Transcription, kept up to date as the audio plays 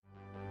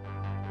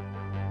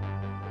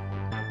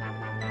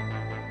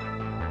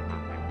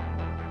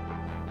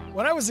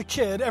When I was a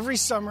kid, every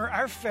summer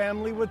our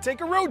family would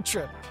take a road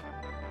trip,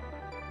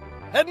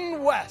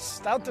 heading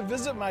west out to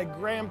visit my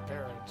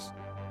grandparents.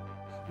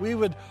 We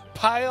would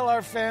pile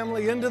our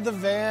family into the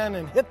van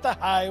and hit the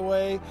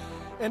highway.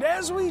 And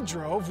as we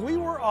drove, we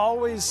were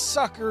always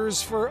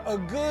suckers for a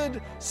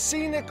good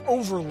scenic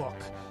overlook.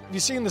 Have you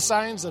seen the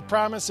signs that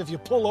promise if you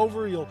pull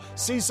over, you'll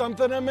see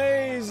something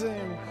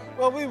amazing?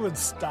 Well, we would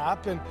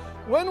stop, and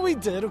when we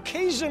did,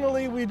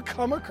 occasionally we'd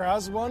come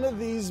across one of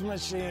these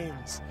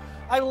machines.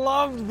 I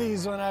loved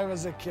these when I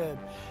was a kid.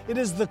 It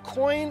is the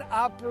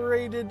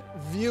coin-operated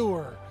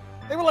viewer.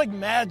 They were like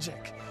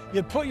magic.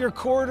 You'd put your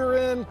quarter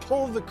in,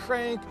 pull the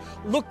crank,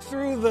 look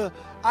through the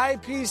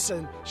eyepiece,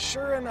 and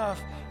sure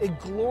enough, a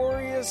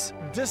glorious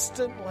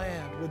distant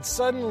land would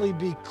suddenly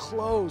be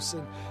close,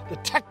 and the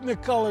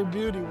Technicolor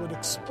beauty would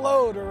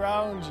explode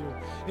around you.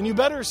 And you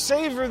better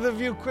savor the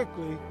view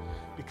quickly,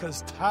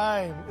 because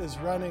time is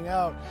running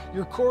out.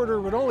 Your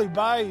quarter would only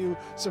buy you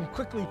some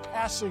quickly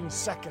passing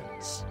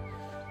seconds.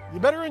 You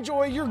better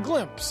enjoy your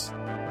glimpse.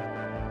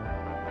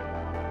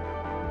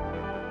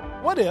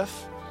 What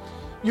if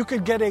you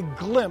could get a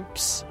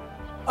glimpse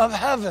of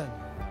heaven?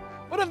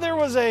 What if there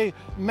was a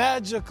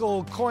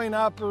magical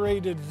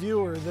coin-operated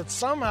viewer that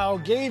somehow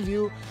gave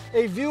you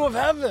a view of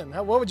heaven?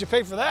 What would you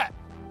pay for that?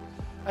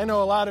 I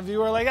know a lot of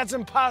you are like, that's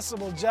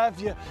impossible,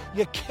 Jeff. You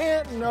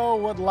can't know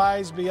what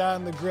lies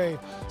beyond the grave.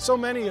 So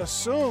many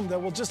assume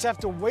that we'll just have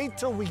to wait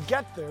till we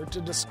get there to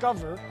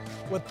discover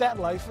what that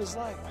life is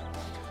like.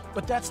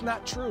 But that's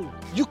not true.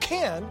 You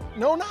can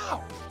know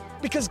now,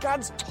 because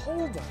God's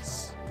told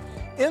us.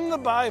 In the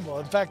Bible,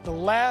 in fact, the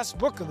last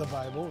book of the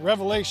Bible,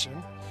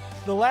 Revelation,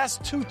 the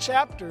last 2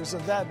 chapters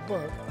of that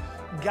book,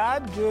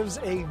 God gives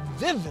a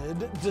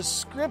vivid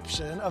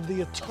description of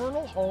the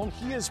eternal home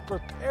He is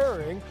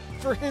preparing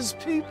for His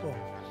people.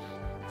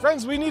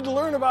 Friends, we need to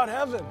learn about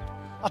heaven.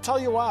 I'll tell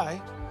you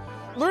why.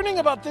 Learning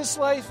about this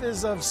life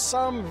is of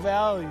some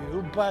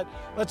value, but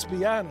let's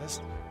be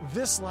honest,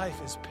 this life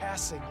is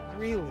passing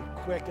really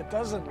quick. It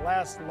doesn't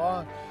last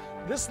long.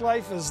 This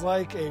life is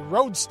like a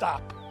road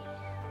stop.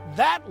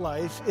 That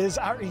life is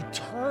our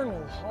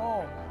eternal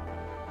home.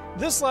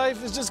 This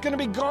life is just going to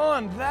be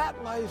gone.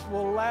 That life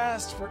will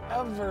last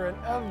forever and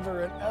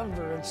ever and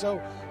ever. And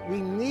so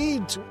we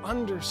need to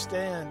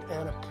understand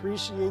and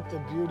appreciate the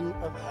beauty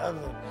of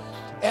heaven.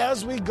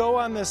 As we go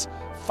on this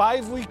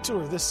 5-week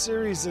tour, this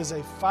series is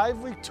a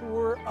 5-week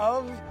tour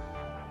of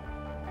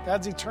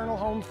God's eternal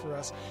home for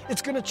us.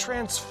 It's going to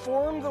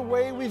transform the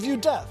way we view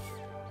death.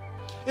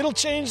 It'll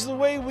change the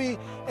way we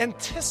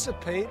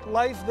anticipate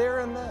life there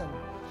and then.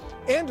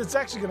 And it's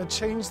actually going to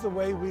change the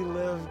way we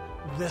live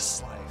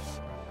this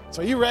life.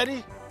 So are you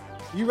ready?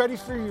 Are you ready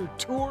for your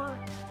tour?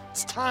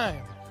 It's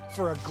time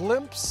for a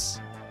glimpse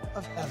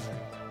of heaven.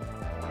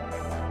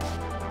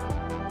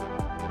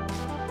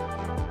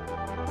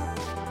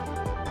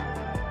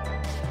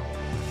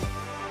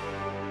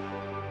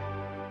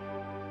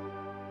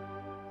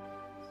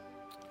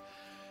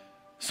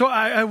 So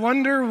I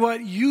wonder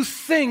what you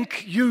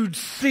think you'd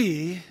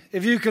see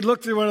if you could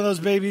look through one of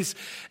those babies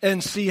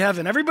and see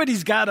heaven.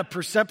 Everybody's got a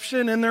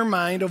perception in their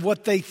mind of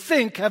what they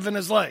think heaven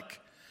is like.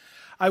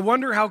 I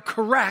wonder how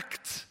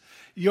correct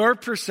your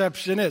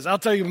perception is. I'll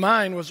tell you,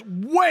 mine was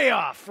way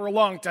off for a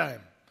long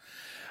time.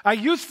 I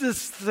used to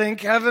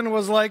think heaven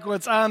was like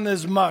what's on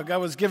this mug. I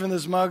was given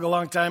this mug a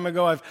long time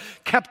ago. I've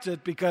kept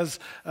it because,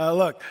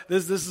 look,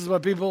 this is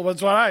what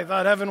I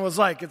thought heaven was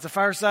like. It's a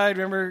Far Side.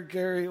 Remember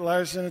Gary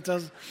Larson? It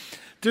tells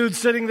dude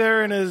sitting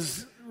there in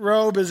his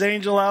robe, his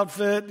angel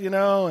outfit,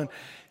 and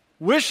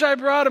wish I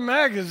brought a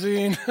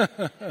magazine.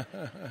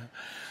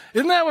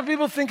 Isn't that what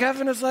people think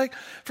heaven is like?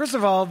 First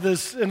of all,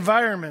 this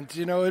environment,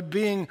 it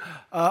being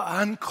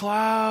on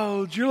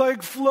clouds. You're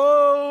like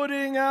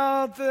floating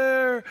out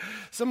there.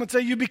 Some would say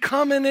you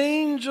become an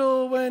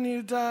angel when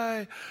you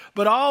die.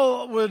 But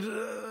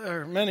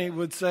many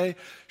would say,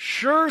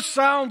 sure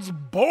sounds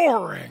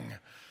boring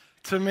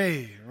to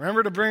me.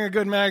 Remember to bring a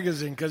good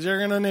magazine because you're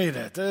going to need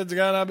it. It's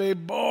going to be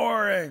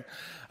boring.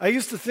 I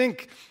used to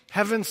think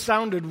heaven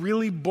sounded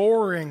really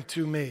boring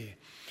to me.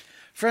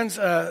 Friends,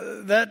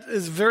 that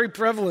is very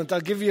prevalent.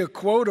 I'll give you a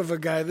quote of a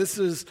guy. This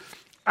is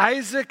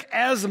Isaac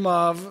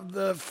Asimov,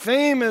 the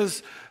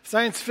famous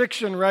science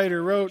fiction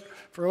writer, wrote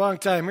for a long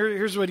time.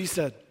 Here's what he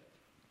said.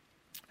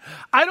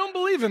 I don't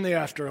believe in the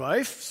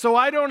afterlife, so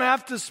I don't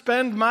have to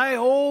spend my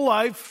whole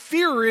life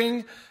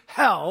fearing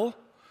hell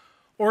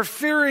or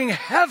fearing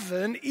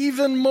heaven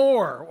even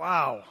more.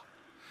 Wow.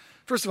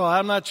 First of all,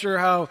 I'm not sure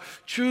how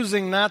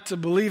choosing not to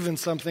believe in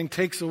something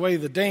takes away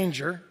the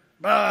danger,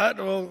 but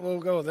we'll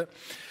go with it.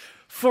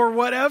 For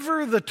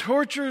whatever the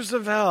tortures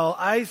of hell,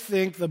 I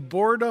think the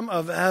boredom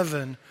of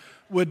heaven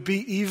would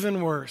be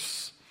even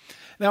worse.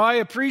 Now, I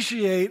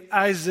appreciate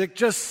Isaac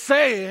just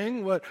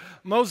saying what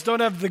most don't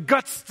have the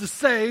guts to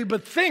say,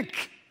 but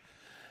think.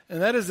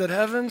 And that is that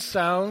heaven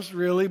sounds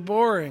really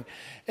boring.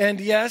 And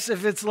yes,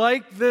 if it's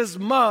like this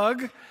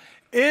mug,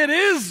 it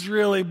is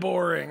really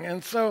boring.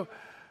 And so,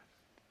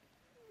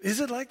 is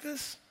it like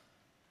this?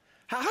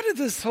 How did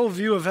this whole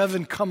view of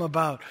heaven come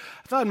about?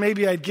 I thought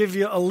maybe I'd give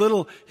you a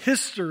little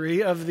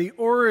history of the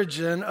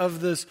origin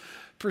of this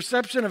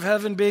perception of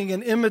heaven being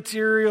an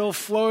immaterial,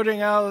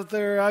 floating out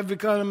there, I've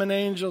become an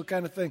angel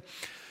kind of thing.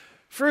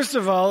 First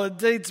of all, it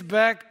dates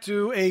back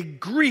to a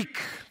Greek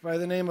by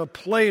the name of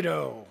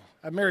Plato.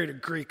 I married a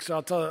Greek,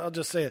 so I'll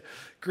just say it.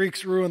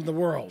 Greeks ruined the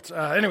world.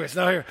 Anyways,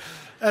 now here,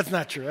 that's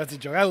not true. That's a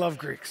joke. I love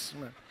Greeks.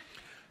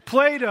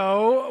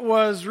 Plato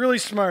was really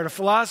smart, a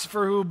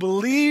philosopher who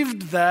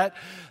believed that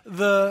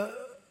the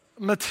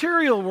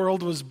material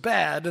world was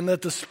bad and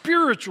that the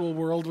spiritual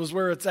world was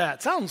where it's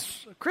at.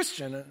 Sounds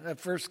Christian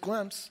at first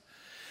glimpse.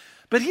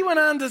 But he went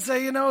on to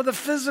say, the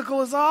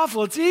physical is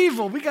awful. It's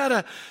evil. We got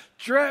to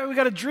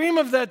dream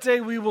of that day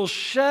we will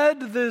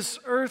shed this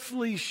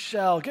earthly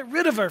shell, get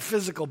rid of our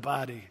physical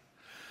body.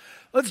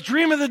 Let's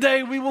dream of the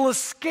day we will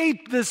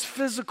escape this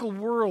physical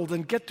world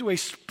and get to a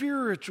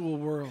spiritual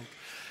world.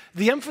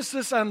 The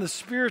emphasis on the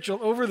spiritual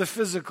over the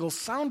physical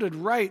sounded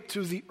right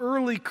to the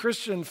early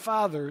Christian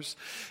fathers.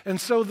 And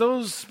so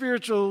those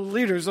spiritual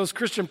leaders, those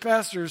Christian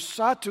pastors,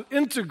 sought to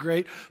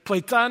integrate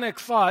Platonic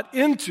thought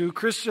into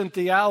Christian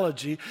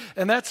theology.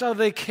 And that's how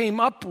they came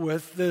up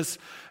with this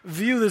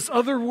view, this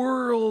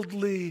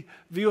otherworldly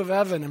view of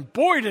heaven. And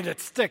boy, did it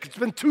stick. It's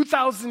been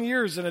 2,000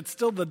 years and it's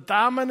still the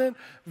dominant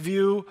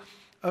view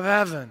of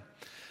heaven.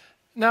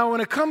 Now,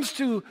 when it comes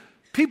to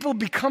people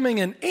becoming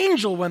an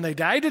angel when they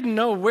die, I didn't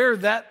know where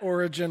that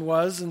origin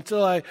was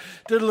until I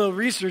did a little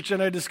research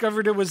and I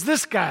discovered it was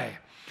this guy,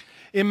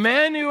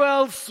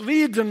 Emanuel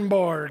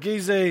Swedenborg.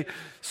 He's a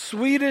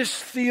Swedish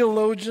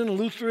theologian,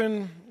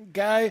 Lutheran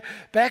guy.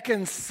 Back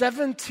in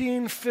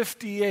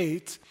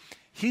 1758,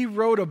 he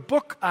wrote a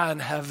book on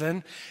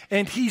heaven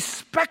and he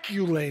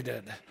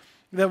speculated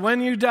that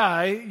when you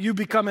die, you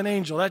become an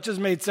angel. That just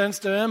made sense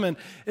to him, and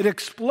it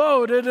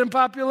exploded in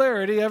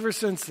popularity ever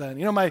since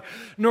then. My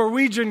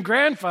Norwegian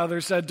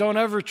grandfather said, don't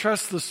ever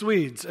trust the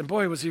Swedes. And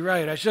boy, was he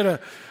right. I should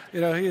have,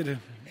 he had.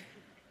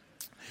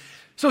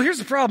 So here's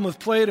the problem with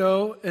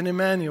Plato and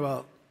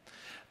Emmanuel.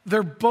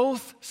 They're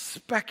both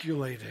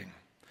speculating.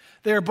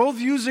 They are both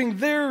using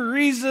their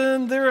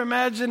reason, their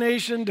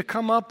imagination to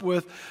come up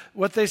with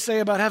what they say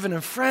about heaven.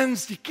 And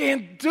friends, you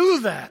can't do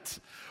that.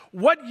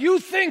 What you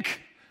think,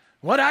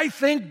 what I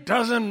think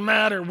doesn't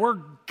matter. We're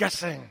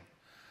guessing.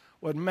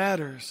 What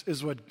matters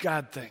is what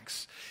God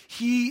thinks.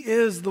 He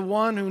is the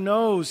one who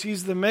knows.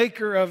 He's the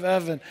maker of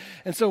heaven.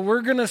 And so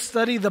we're going to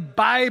study the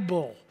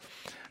Bible.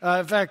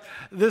 In fact,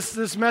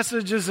 this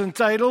message is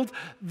entitled,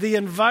 The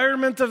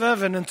Environment of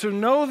Heaven. And to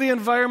know the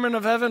environment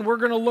of heaven, we're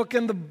going to look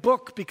in the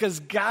book because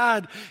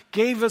God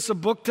gave us a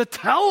book to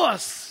tell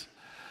us.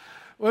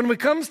 When it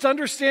comes to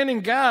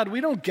understanding God,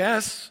 we don't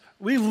guess.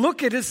 We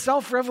look at His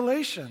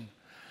self-revelation.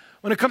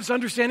 When it comes to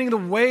understanding the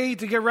way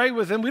to get right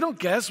with Him, we don't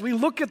guess. We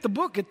look at the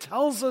book. It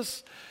tells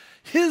us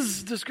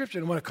His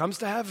description. When it comes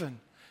to heaven,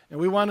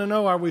 and we want to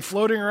know, are we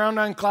floating around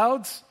on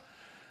clouds?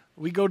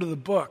 We go to the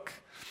book.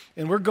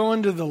 And we're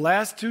going to the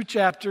last two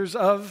chapters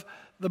of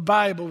the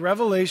Bible,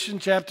 Revelation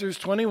chapters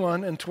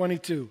 21 and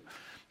 22.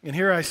 And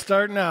here I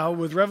start now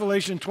with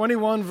Revelation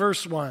 21,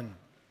 verse 1.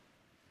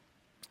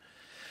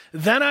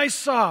 Then I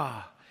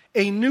saw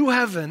a new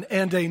heaven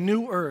and a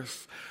new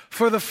earth.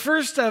 For the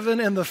first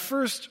heaven and the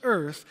first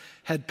earth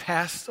had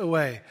passed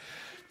away.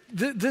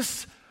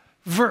 This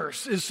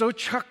verse is so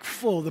chock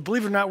full that,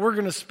 believe it or not, we're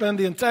going to spend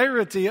the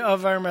entirety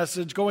of our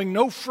message going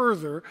no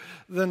further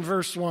than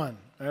verse 1.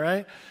 All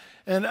right?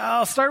 And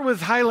I'll start with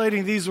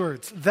highlighting these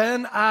words.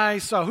 Then I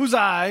saw. Who's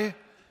I?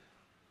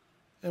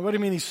 And what do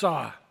you mean he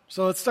saw?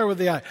 So let's start with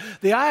the I.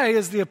 The I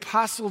is the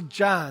Apostle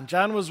John.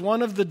 John was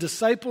one of the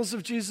disciples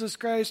of Jesus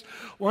Christ,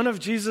 one of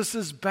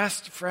Jesus'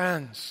 best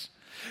friends.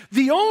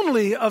 The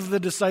only of the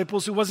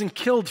disciples who wasn't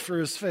killed for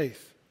his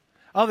faith.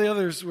 All the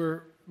others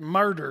were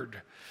martyred.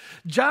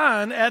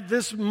 John, at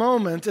this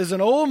moment, is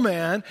an old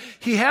man.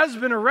 He has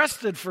been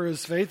arrested for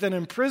his faith and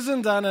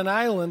imprisoned on an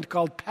island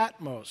called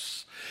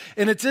Patmos.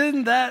 And it's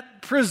in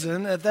that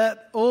prison, at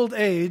that old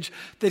age,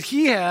 that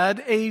he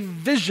had a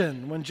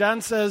vision. When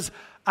John says,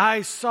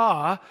 I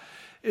saw,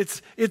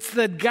 it's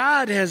that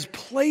God has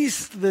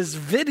placed this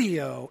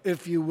video,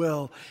 if you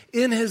will,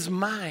 in his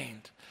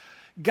mind.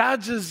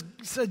 God just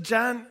said,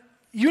 John,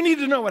 you need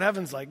to know what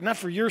heaven's like, not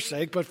for your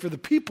sake, but for the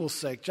people's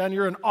sake. John,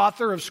 you're an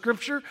author of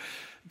Scripture.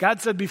 God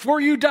said,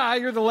 before you die,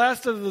 you're the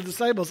last of the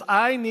disciples.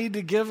 I need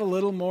to give a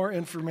little more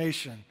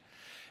information.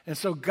 And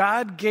so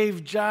God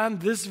gave John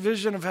this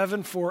vision of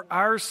heaven for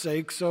our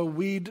sake so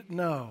we'd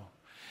know.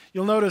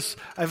 You'll notice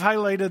I've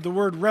highlighted the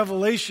word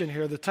revelation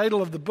here, the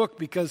title of the book,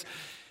 because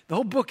the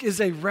whole book is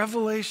a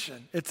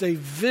revelation. It's a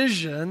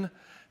vision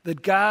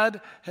that God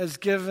has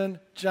given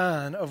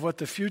John of what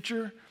the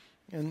future,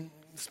 and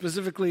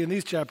specifically in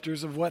these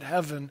chapters, of what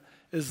heaven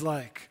is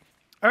like.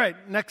 All right,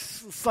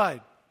 next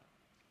slide.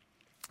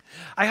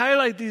 I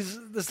highlight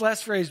this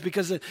last phrase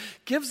because it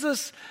gives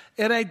us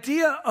an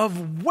idea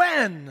of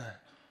when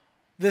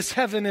this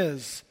heaven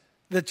is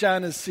that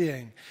John is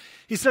seeing.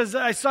 He says,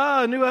 I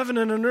saw a new heaven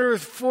and an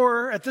earth,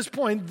 for at this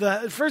point,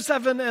 the first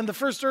heaven and the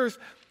first earth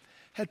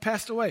had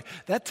passed away.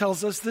 That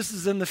tells us this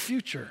is in the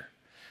future.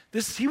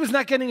 He was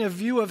not getting a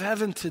view of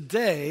heaven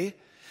today.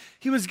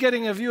 He was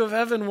getting a view of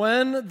heaven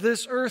when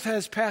this earth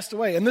has passed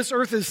away. And this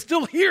earth is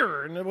still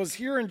here, and it was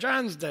here in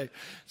John's day.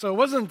 So it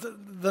wasn't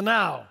the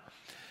now.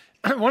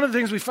 One of the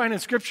things we find in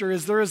Scripture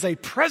is there is a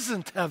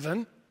present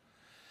heaven,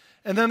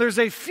 and then there's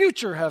a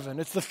future heaven.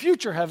 It's the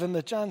future heaven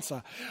that John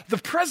saw. The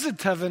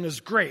present heaven is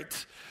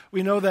great.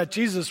 We know that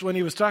Jesus, when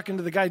he was talking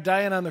to the guy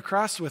dying on the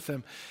cross with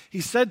him,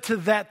 he said to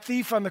that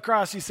thief on the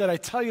cross, he said, I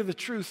tell you the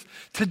truth,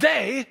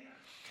 today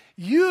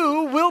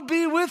you will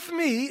be with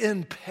me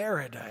in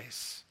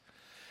paradise.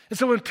 And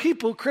so when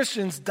people,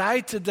 Christians,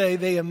 die today,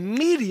 they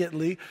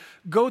immediately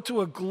go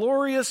to a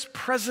glorious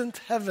present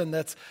heaven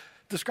that's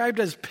described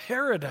as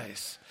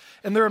paradise.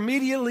 And they're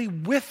immediately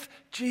with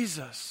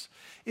Jesus.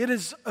 It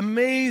is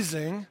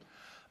amazing,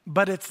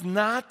 but it's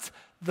not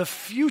the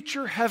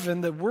future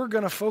heaven that we're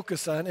going to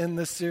focus on in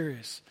this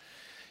series.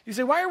 You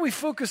say, why are we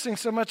focusing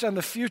so much on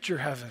the future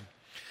heaven?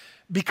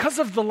 Because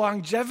of the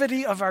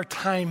longevity of our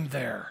time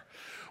there.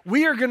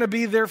 We are going to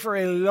be there for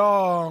a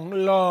long,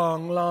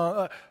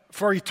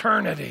 for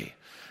eternity.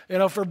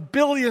 For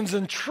billions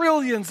and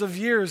trillions of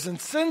years. And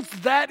since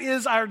that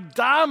is our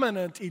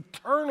dominant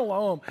eternal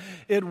home,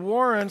 it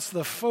warrants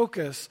the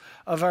focus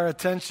of our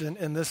attention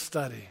in this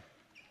study.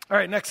 All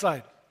right, next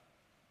slide.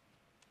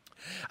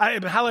 I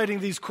am highlighting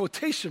these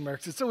quotation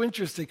marks. It's so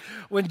interesting.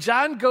 When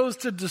John goes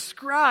to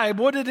describe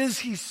what it is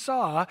he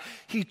saw,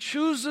 he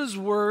chooses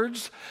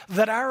words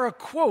that are a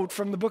quote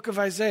from the book of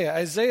Isaiah.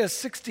 Isaiah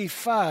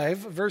 65,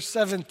 verse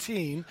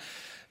 17,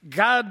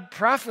 God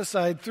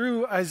prophesied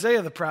through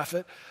Isaiah the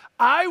prophet,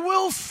 I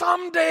will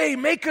someday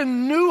make a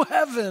new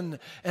heaven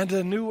and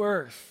a new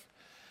earth.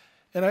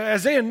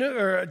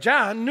 And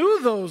John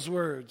knew those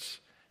words.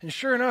 And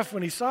sure enough,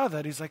 when he saw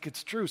that, he's like,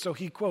 it's true. So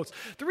he quotes.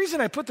 The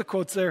reason I put the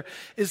quotes there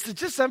is to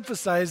just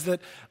emphasize that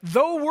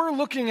though we're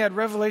looking at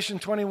Revelation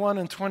 21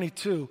 and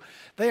 22,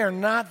 they are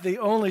not the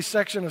only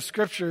section of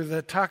Scripture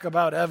that talk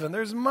about heaven.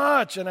 There's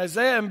much in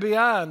Isaiah and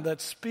beyond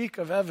that speak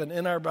of heaven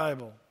in our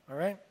Bible. All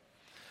right?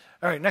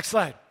 All right, next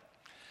slide.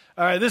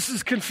 All right, this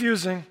is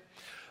confusing.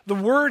 The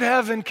word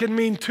heaven can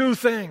mean two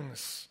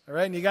things. All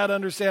right, and you got to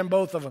understand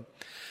both of them.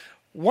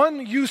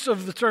 One use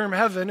of the term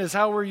heaven is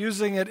how we're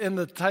using it in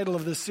the title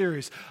of this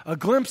series. A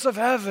glimpse of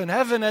heaven.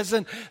 Heaven as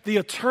in the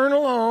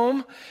eternal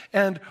home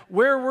and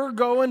where we're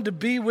going to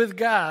be with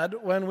God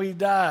when we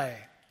die.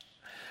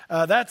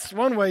 That's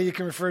one way you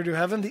can refer to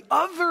heaven. The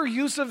other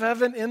use of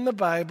heaven in the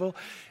Bible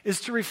is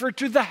to refer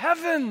to the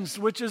heavens,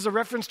 which is a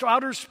reference to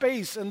outer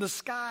space and the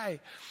sky.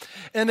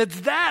 And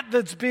it's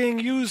that's being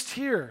used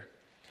here.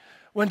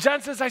 When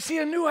John says, I see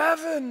a new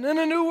heaven and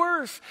a new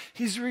earth,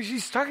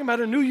 he's talking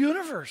about a new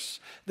universe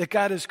that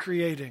God is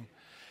creating.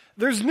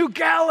 There's new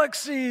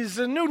galaxies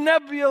and new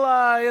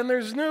nebulae, and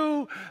there's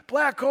new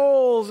black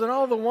holes and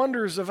all the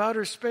wonders of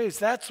outer space.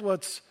 That's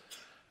what's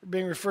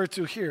being referred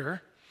to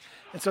here.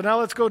 And so now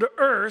let's go to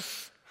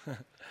earth.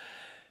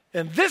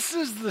 And this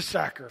is the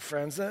shocker,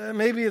 friends.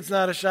 Maybe it's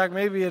not a shock,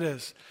 maybe it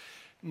is.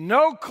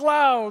 No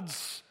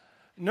clouds.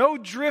 No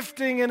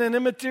drifting in an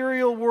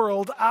immaterial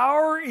world.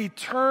 Our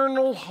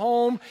eternal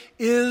home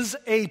is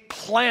a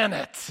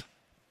planet.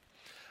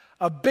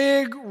 A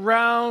big,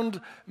 round,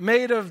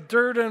 made of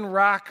dirt and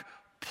rock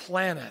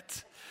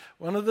planet.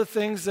 One of the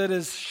things that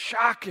is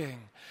shocking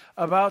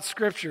about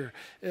Scripture,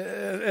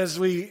 as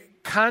we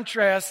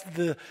contrast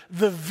the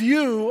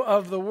view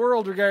of the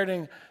world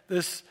regarding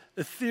this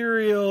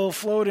ethereal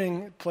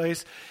floating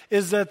place,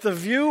 is that the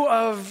view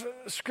of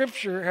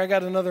Scripture, I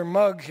got another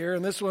mug here,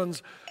 and this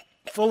one's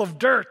full of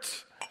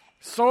dirt,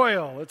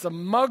 soil. It's a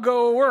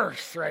muggo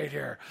earth right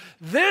here.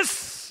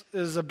 This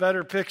is a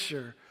better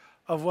picture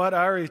of what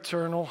our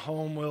eternal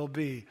home will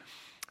be.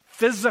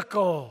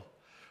 Physical.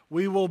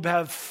 We will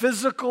have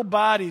physical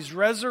bodies,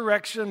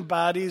 resurrection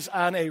bodies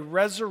on a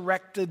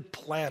resurrected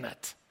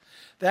planet.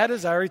 That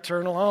is our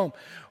eternal home.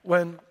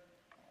 When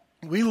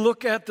we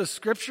look at the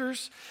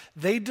Scriptures,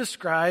 they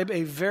describe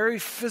a very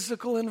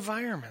physical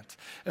environment.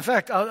 In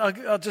fact,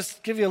 I'll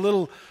just give you a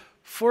little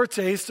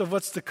foretaste of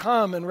what's to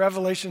come in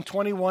Revelation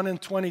 21 and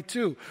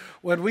 22.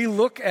 When we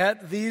look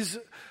at these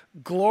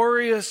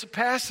glorious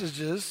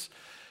passages,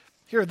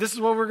 here, this is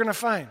what we're going to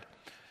find.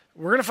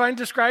 We're going to find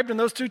described in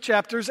those two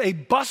chapters a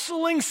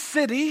bustling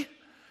city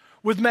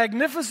with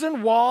magnificent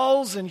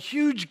walls and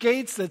huge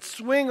gates that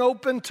swing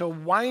open to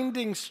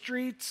winding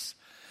streets.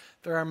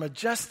 There are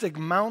majestic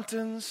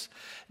mountains,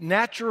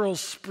 natural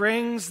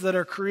springs that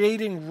are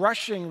creating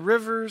rushing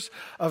rivers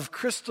of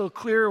crystal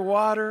clear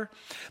water.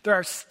 There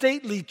are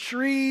stately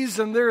trees,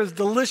 and there is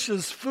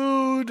delicious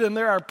food, and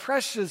there are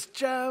precious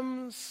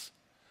gems.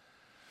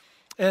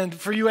 And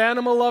for you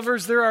animal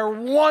lovers, there are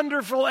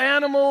wonderful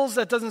animals.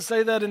 That doesn't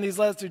say that in these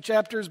last two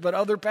chapters, but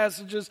other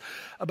passages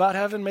about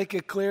heaven make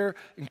it clear.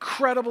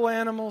 Incredible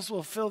animals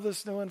will fill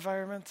this new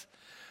environment.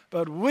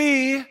 But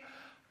we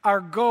are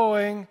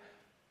going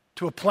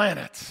to a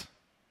planet.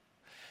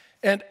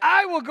 And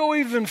I will go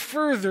even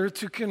further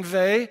to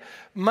convey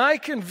my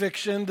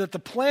conviction that the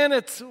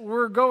planet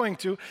we're going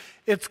to,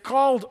 it's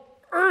called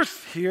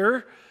Earth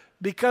here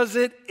because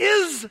it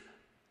is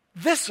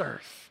this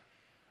earth.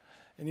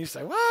 And you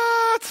say,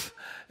 what?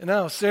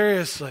 No,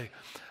 seriously.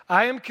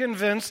 I am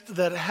convinced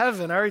that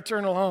heaven, our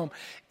eternal home,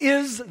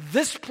 is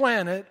this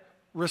planet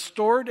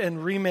restored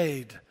and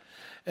remade.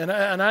 And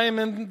I am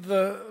in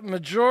the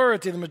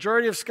majority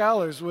of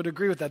scholars would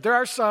agree with that. There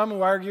are some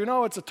who argue,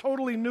 no, it's a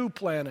totally new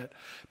planet,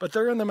 but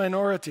they're in the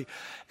minority.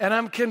 And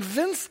I'm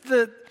convinced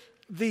that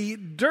the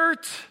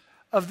dirt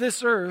of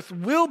this earth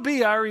will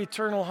be our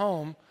eternal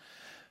home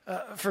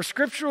for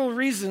scriptural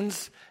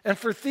reasons and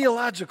for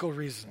theological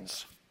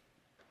reasons.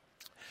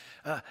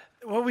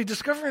 What we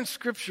discover in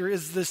Scripture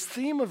is this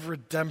theme of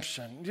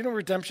redemption. You know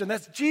redemption?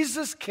 That's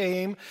Jesus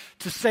came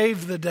to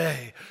save the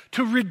day,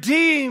 to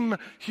redeem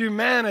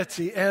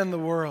humanity and the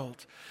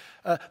world.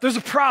 There's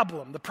a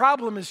problem. The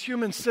problem is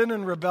human sin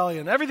and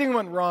rebellion. Everything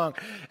went wrong.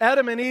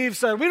 Adam and Eve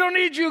said, we don't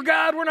need you,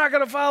 God. We're not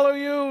going to follow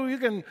you. You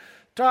can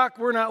talk.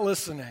 We're not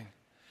listening.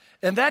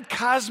 And that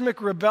cosmic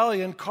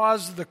rebellion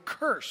caused the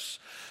curse.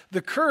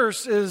 The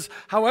curse is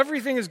how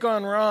everything has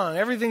gone wrong.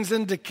 Everything's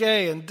in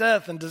decay and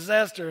death and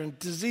disaster and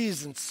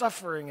disease and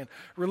suffering and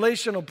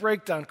relational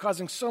breakdown,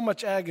 causing so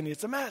much agony.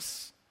 It's a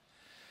mess.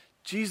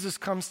 Jesus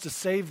comes to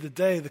save the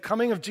day. The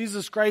coming of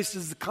Jesus Christ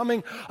is the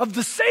coming of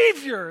the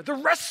Savior, the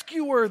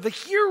rescuer, the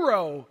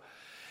hero.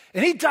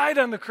 And he died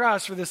on the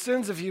cross for the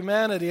sins of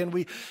humanity. And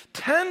we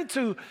tend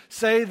to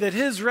say that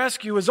his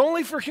rescue is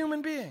only for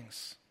human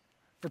beings,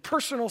 for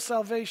personal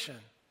salvation.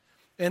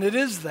 And it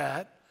is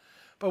that.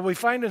 But we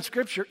find in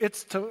Scripture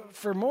it's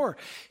for more.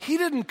 He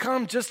didn't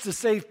come just to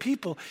save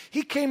people.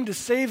 He came to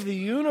save the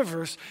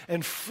universe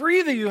and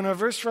free the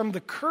universe from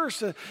the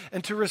curse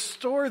and to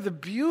restore the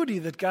beauty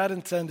that God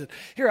intended.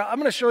 Here, I'm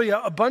going to show you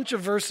a bunch of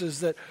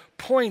verses that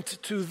point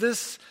to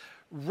this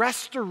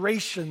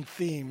restoration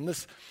theme.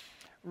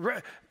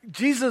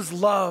 Jesus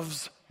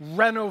loves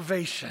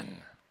renovation.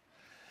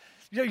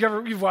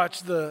 You've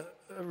watched the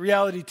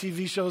reality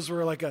TV shows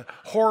where like a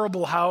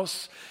horrible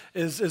house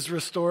is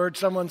restored.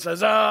 Someone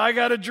says, I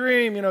got a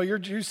dream.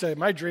 You say,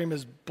 my dream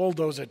is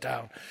bulldoze it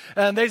down.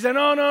 And they say,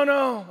 no.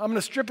 I'm going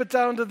to strip it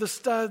down to the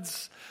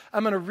studs.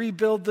 I'm going to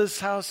rebuild this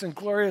house in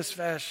glorious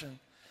fashion.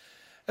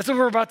 That's what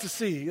we're about to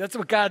see. That's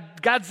what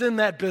God's in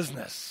that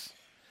business.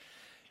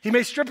 He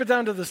may strip it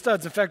down to the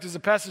studs. In fact, there's a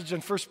passage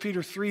in 1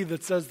 Peter 3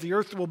 that says the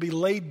earth will be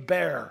laid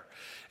bare.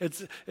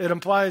 It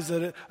implies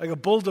that like a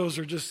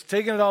bulldozer just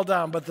taking it all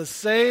down, but the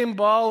same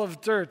ball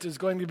of dirt is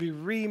going to be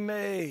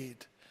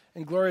remade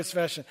in glorious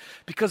fashion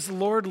because the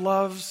Lord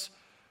loves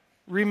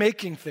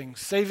remaking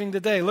things, saving the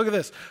day. Look at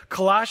this.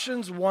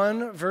 Colossians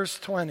 1, verse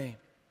 20.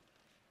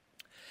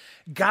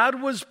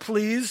 God was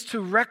pleased to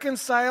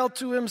reconcile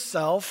to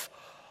himself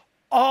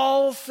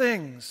all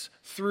things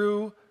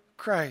through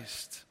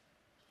Christ.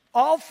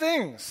 All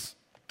things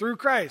through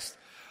Christ.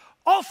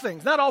 All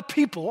things, not all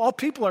people. All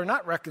people are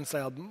not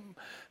reconciled.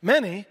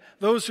 Many,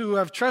 those who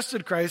have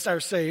trusted Christ,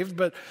 are saved,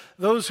 but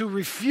those who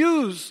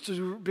refuse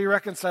to be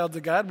reconciled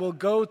to God will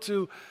go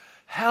to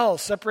hell,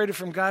 separated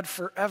from God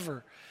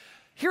forever.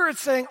 Here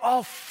it's saying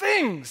all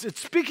things.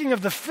 It's speaking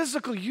of the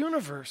physical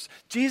universe.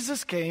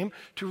 Jesus came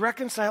to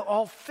reconcile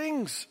all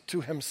things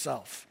to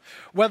himself,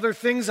 whether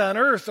things on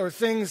earth or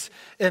things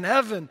in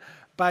heaven,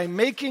 by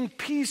making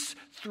peace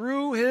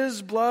through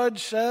his blood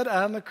shed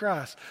on the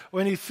cross.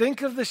 When you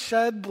think of the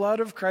shed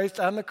blood of Christ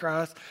on the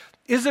cross,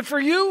 is it for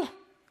you?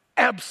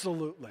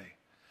 Absolutely.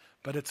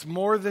 But it's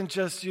more than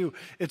just you.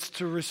 It's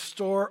to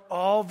restore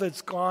all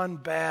that's gone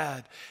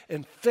bad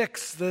and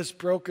fix this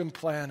broken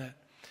planet.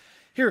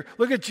 Here,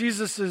 look at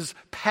Jesus'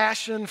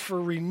 passion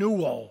for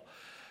renewal.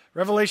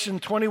 Revelation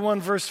 21,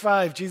 verse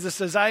 5, Jesus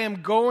says, I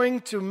am going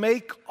to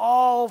make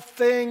all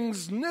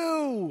things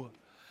new.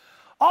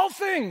 All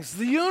things,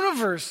 the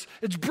universe,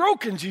 it's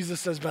broken, Jesus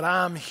says, but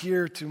I'm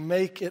here to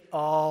make it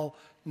all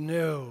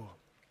new.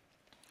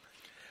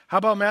 How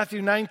about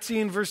Matthew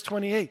 19, verse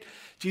 28?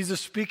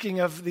 Jesus, speaking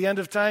of the end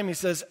of time, he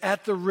says,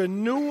 at the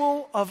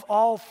renewal of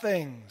all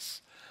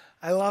things.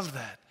 I love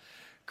that.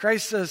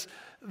 Christ says,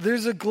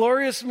 there's a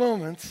glorious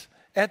moment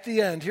at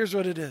the end. Here's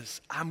what it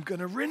is. I'm going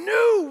to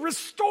renew,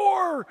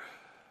 restore,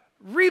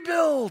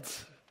 rebuild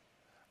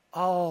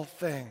all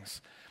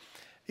things.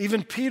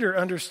 Even Peter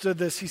understood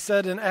this. He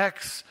said in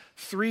Acts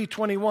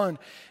 3:21,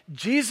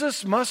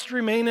 Jesus must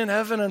remain in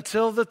heaven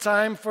until the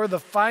time for the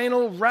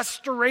final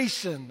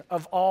restoration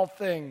of all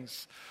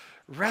things.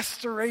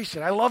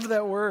 Restoration. I love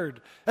that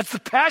word. That's the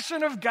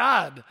passion of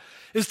God,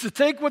 is to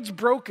take what's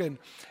broken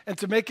and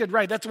to make it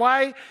right. That's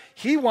why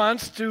he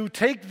wants to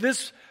take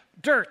this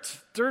dirt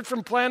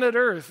from planet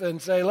Earth and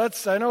say,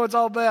 I know it's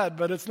all bad,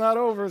 but it's not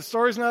over. The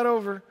story's not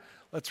over.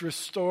 Let's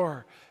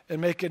restore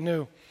and make it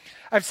new.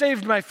 I've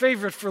saved my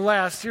favorite for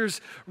last.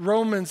 Here's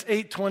Romans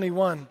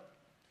 8:21.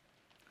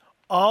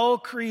 All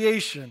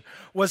creation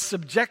was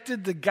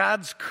subjected to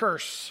God's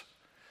curse.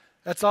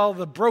 That's all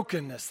the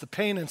brokenness, the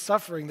pain and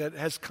suffering that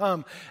has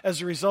come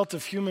as a result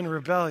of human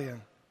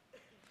rebellion.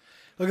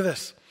 Look at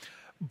this.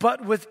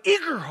 But with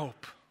eager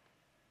hope,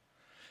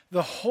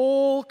 the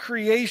whole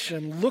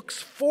creation looks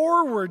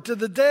forward to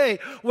the day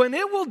when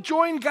it will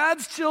join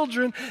God's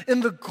children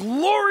in the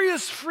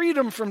glorious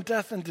freedom from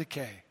death and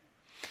decay.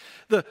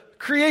 The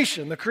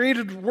creation, the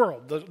created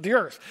world, the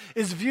earth,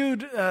 is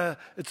viewed,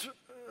 it's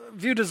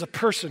viewed as a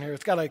person here.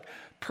 It's got like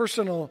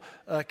personal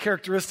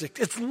characteristics.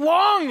 It's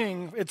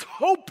longing, it's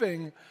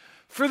hoping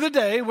for the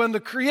day when the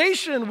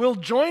creation will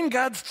join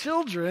God's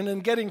children in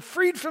getting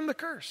freed from the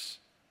curse.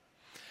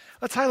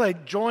 Let's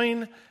highlight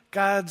join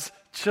God's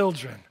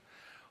children.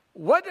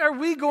 What are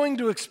we going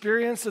to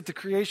experience that the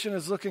creation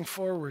is looking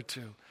forward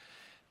to?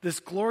 This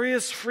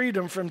glorious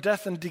freedom from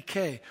death and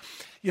decay.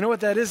 You know what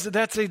that is?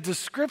 That's a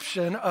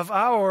description of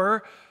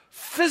our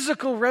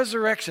physical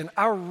resurrection.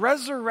 Our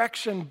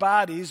resurrection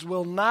bodies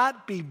will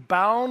not be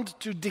bound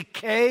to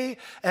decay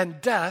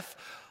and death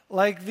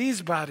like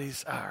these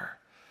bodies are.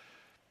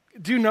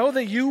 Do you know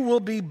that you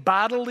will be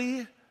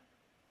bodily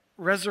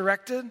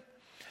resurrected?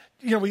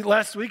 You know,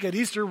 last week at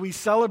Easter, we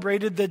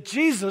celebrated that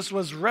Jesus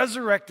was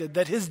resurrected,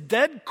 that his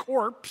dead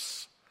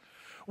corpse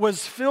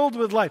was filled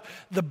with life.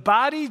 The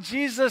body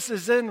Jesus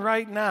is in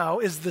right now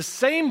is the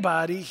same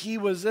body he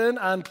was in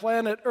on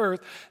planet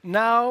Earth,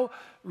 now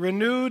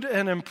renewed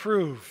and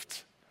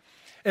improved.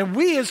 And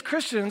we as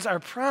Christians are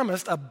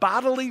promised a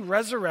bodily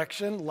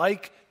resurrection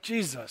like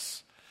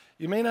Jesus.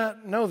 You may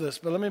not know this,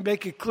 but let me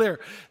make it clear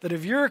that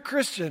if you're a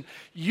Christian,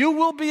 you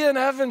will be in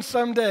heaven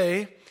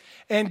someday,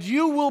 and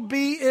you will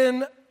be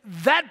in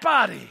that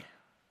body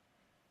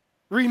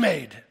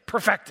remade,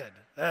 perfected.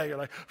 You're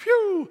like,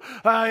 phew.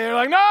 You're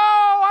like, no,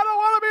 I don't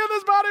want to be in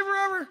this body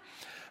forever.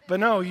 But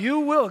no, you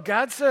will.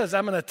 God says,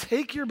 I'm going to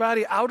take your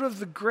body out of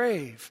the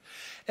grave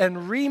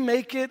and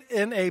remake it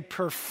in a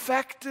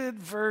perfected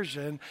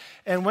version.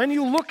 And when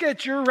you look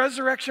at your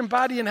resurrection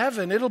body in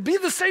heaven, it'll be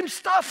the same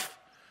stuff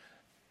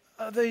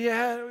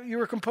that you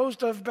were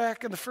composed of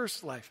back in the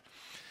first life.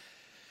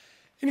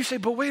 And you say,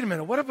 but wait a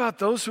minute, what about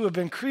those who have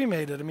been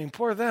cremated? I mean,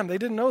 poor them. They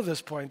didn't know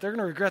this point. They're going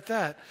to regret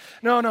that.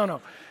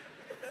 No.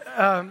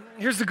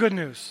 Here's the good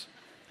news.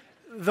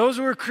 Those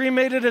who were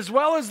cremated as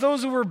well as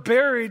those who were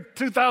buried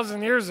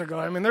 2,000 years ago,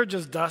 I mean, they're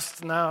just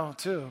dust now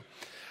too.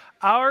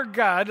 Our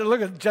God,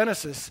 look at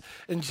Genesis.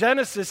 In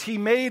Genesis, he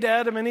made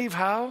Adam and Eve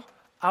how?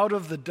 Out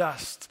of the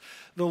dust.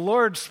 The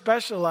Lord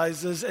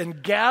specializes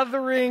in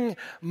gathering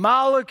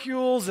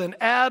molecules and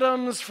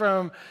atoms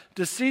from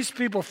deceased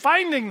people,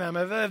 finding them.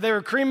 If they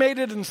were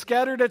cremated and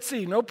scattered at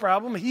sea, no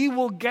problem. He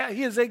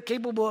is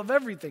capable of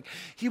everything.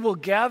 He will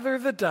gather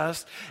the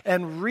dust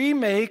and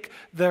remake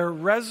their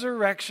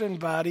resurrection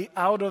body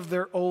out of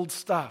their old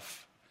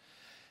stuff.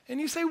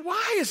 And you say,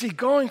 why is he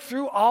going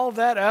through all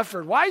that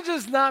effort? Why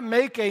just not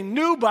make a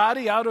new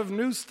body out of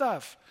new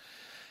stuff?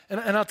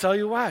 And I'll tell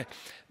you why.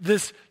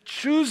 This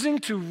choosing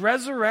to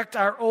resurrect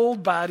our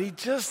old body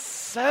just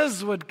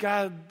says what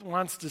God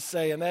wants to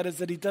say, and that is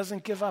that he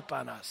doesn't give up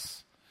on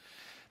us.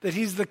 That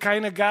he's the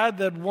kind of God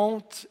that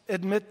won't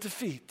admit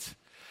defeat.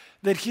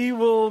 That he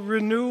will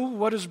renew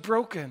what is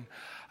broken.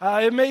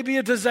 It may be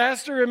a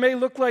disaster, it may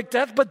look like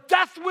death, but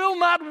death will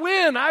not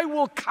win. I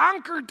will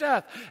conquer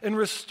death and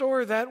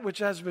restore that which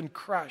has been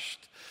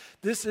crushed.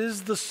 This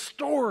is the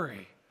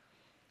story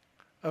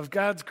of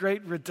God's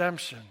great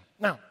redemption.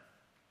 Now,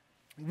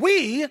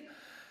 we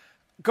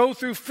go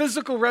through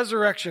physical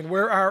resurrection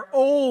where our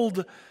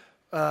old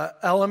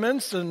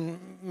elements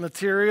and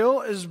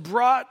material is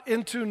brought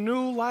into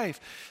new life.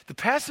 The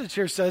passage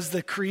here says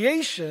that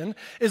creation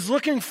is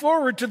looking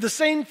forward to the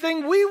same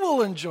thing we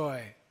will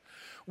enjoy.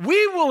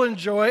 We will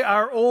enjoy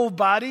our old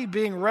body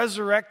being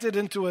resurrected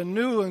into a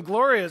new and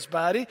glorious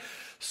body.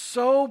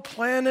 So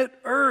planet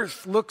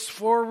Earth looks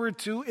forward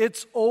to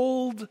its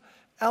old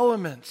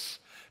elements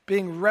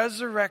being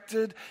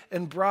resurrected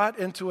and brought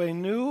into a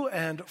new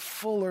and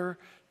fuller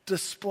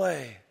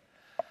display.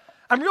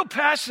 I'm real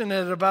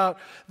passionate about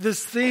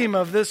this theme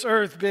of this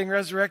earth being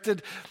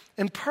resurrected,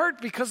 in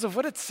part because of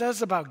what it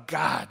says about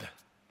God,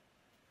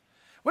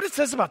 what it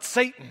says about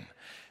Satan.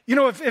 You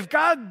know, if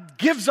God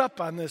gives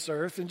up on this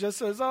earth and just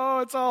says, oh,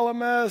 it's all a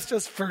mess,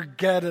 just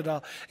forget it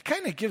all, it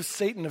kind of gives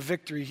Satan a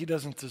victory he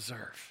doesn't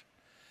deserve.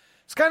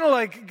 It's kind of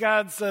like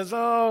God says,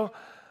 oh,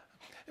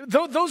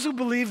 those who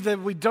believe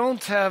that we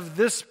don't have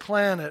this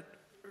planet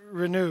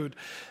renewed,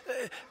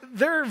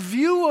 their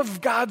view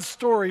of God's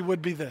story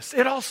would be this.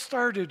 It all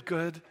started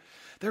good.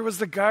 There was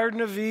the Garden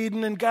of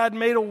Eden, and God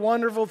made a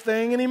wonderful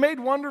thing, and he made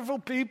wonderful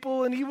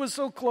people, and he was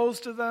so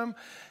close to them,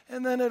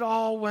 and then it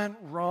all went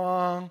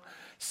wrong.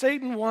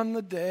 Satan won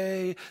the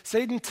day.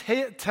 Satan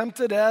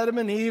tempted Adam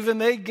and Eve, and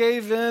they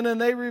gave in,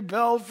 and they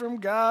rebelled from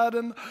God,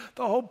 and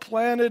the whole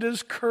planet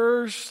is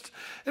cursed,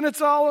 and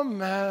it's all a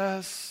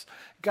mess.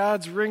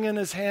 God's wringing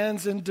his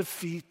hands in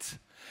defeat.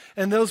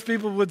 And those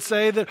people would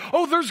say that,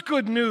 oh, there's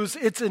good news.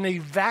 It's an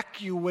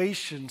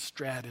evacuation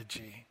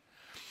strategy.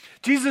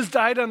 Jesus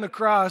died on the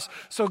cross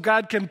so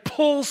God can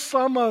pull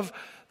some of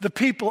the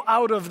people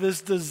out of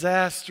this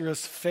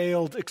disastrous,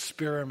 failed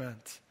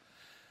experiment.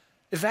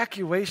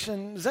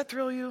 Evacuation, does that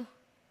thrill you?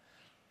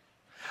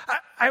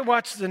 I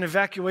watched an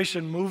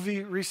evacuation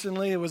movie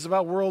recently. It was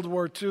about World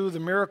War II, the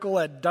miracle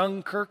at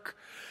Dunkirk.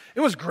 It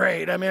was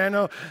great. I mean, I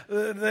know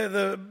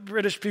the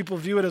British people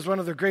view it as one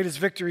of their greatest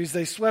victories.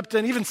 They swept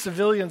in, even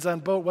civilians on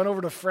boat, went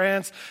over to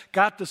France,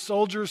 got the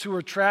soldiers who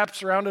were trapped,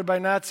 surrounded by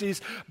Nazis,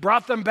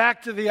 brought them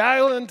back to the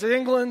island, to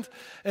England,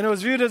 and it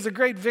was viewed as a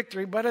great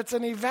victory, but it's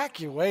an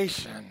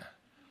evacuation.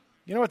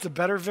 You know what's a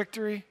better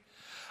victory?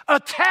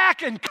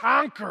 Attack and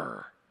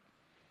conquer.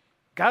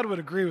 God would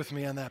agree with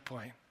me on that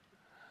point.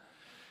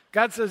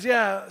 God says,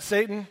 yeah,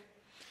 Satan,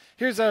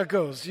 here's how it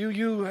goes.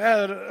 You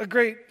had a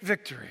great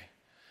victory.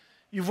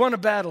 You've won a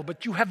battle,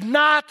 but you have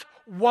not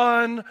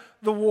won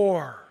the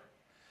war.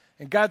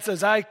 And God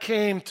says, I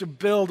came to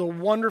build a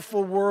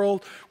wonderful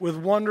world with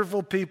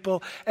wonderful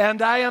people, and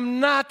I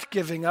am not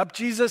giving up.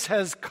 Jesus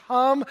has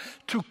come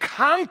to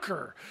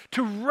conquer,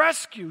 to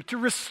rescue, to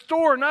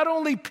restore not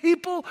only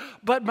people,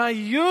 but my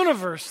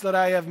universe that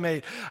I have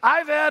made.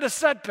 I've had a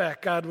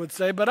setback, God would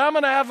say, but I'm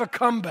going to have a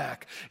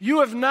comeback. You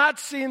have not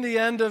seen the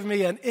end of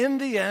me, and in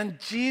the end,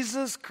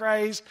 Jesus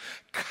Christ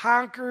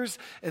conquers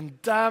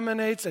and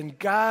dominates, and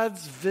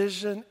God's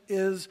vision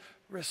is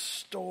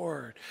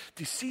restored.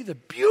 Do you see the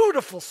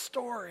beautiful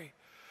story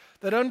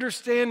that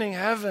understanding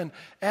heaven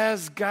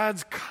as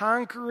God's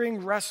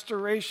conquering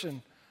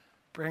restoration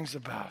brings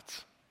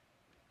about?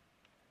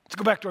 Let's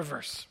go back to our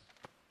verse.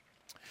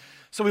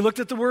 So we looked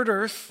at the word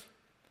earth,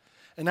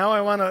 and now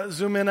I want to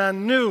zoom in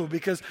on new,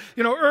 because,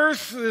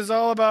 earth is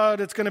all about,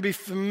 it's going to be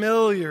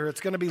familiar, it's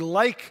going to be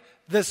like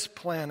this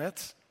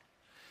planet.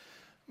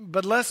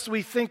 But lest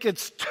we think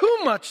it's too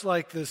much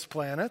like this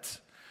planet,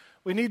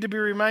 we need to be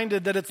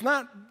reminded that it's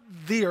not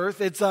the earth,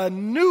 it's a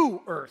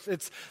new earth.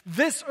 It's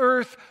this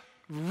earth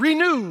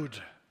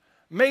renewed,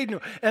 made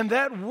new. And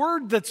that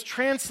word that's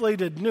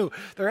translated new,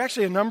 there are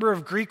actually a number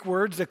of Greek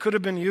words that could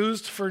have been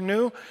used for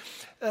new.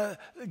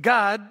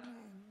 God,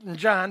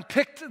 John,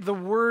 picked the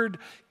word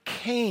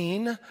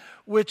Cain,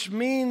 which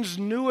means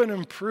new and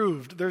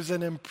improved. There's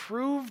an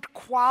improved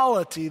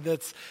quality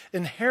that's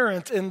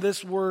inherent in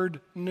this word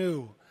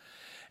new.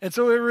 And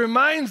so it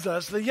reminds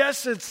us that,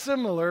 yes, it's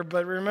similar,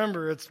 but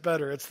remember, it's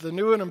better. It's the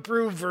new and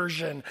improved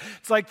version.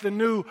 It's like the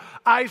new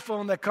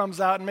iPhone that comes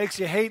out and makes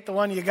you hate the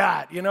one you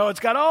got. It's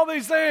got all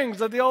these things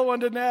that the old one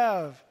didn't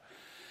have.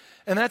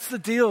 And that's the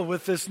deal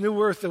with this new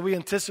earth that we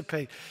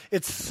anticipate.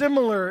 It's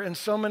similar in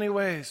so many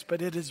ways,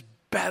 but it is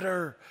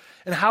better.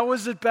 And how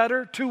is it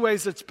better? Two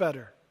ways it's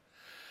better.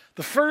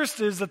 The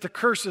first is that the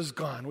curse is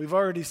gone. We've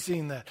already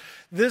seen that.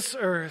 This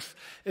earth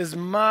is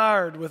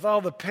marred with all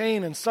the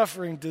pain and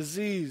suffering,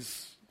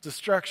 disease,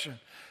 destruction.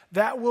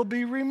 That will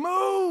be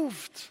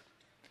removed.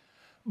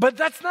 But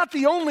that's not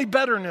the only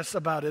betterness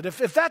about it.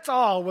 If that's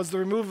all was the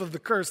removal of the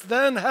curse,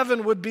 then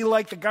heaven would be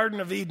like the Garden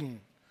of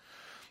Eden.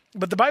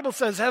 But the Bible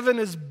says heaven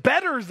is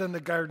better than the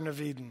Garden of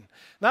Eden.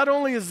 Not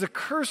only is the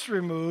curse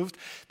removed,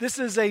 this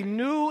is a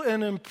new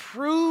and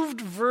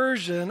improved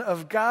version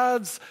of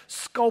God's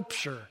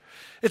sculpture.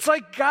 It's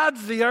like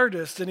God's the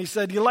artist, and he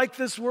said, you like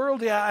this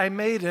world? Yeah, I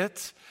made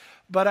it,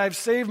 but I've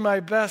saved my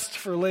best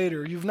for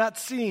later. You've not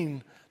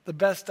seen the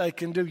best I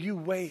can do. You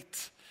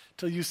wait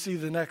till you see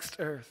the next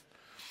earth.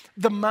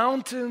 The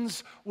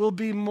mountains will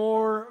be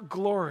more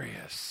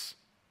glorious.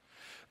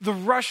 The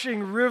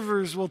rushing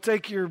rivers will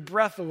take your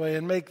breath away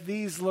and make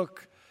these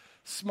look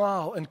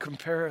small in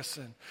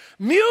comparison.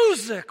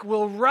 Music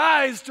will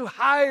rise to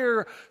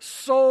higher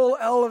soul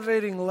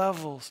elevating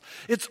levels.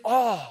 It's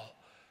all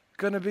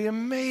going to be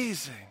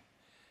amazing.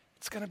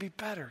 It's going to be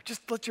better.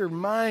 Just let your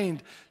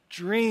mind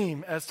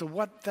dream as to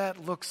what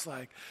that looks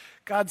like.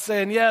 God's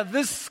saying, yeah,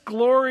 this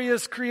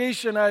glorious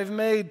creation I've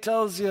made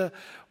tells you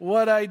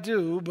what I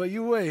do, but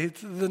you wait.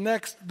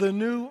 The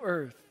new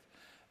earth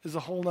is a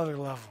whole nother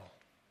level.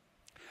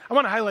 I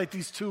want to highlight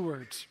these two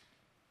words,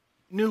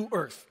 new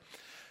earth.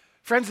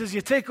 Friends, as you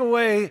take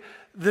away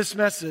this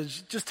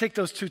message, just take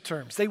those two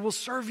terms. They will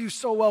serve you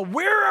so well.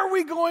 Where are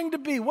we going to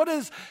be? What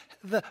is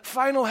the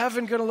final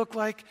heaven going to look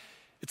like?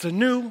 It's a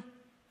new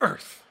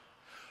earth.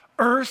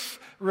 Earth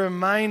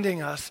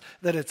reminding us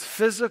that it's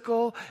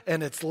physical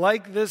and it's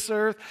like this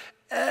earth.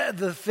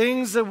 The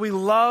things that we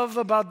love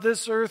about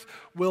this earth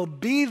will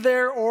be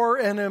there or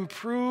an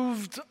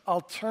improved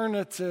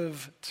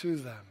alternative to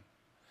them.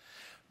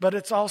 But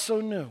it's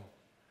also new.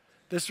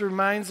 This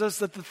reminds us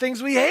that the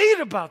things we hate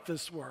about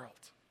this world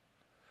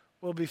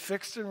will be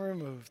fixed and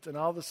removed, and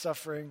all the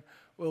suffering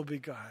will be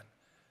gone.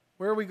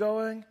 Where are we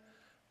going?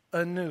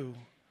 A new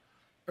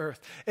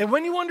earth. And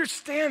when you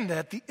understand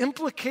that, the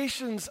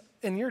implications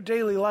in your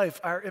daily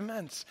life are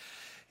immense.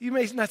 You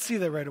may not see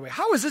that right away.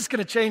 How is this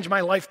going to change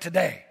my life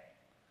today?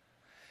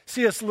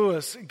 C.S.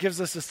 Lewis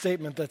gives us a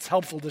statement that's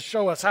helpful to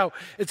show us how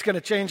it's going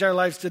to change our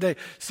lives today.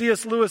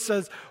 C.S. Lewis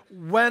says,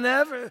 when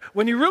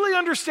you really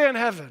understand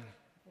heaven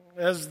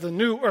as the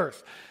new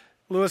earth,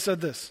 Lewis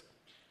said this,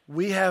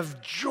 we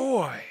have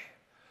joy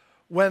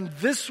when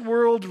this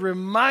world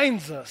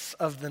reminds us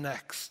of the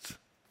next,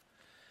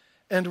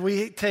 and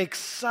we take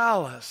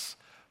solace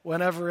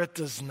whenever it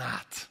does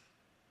not.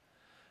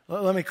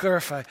 Let me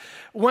clarify.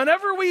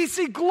 Whenever we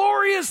see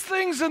glorious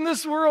things in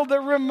this world that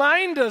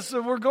remind us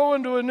that we're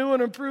going to a new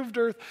and improved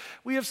earth,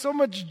 we have so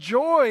much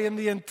joy in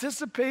the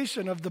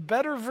anticipation of the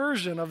better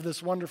version of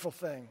this wonderful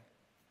thing.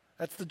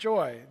 That's the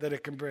joy that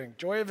it can bring,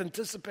 joy of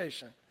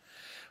anticipation.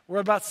 What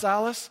about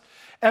solace?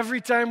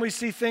 Every time we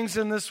see things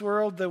in this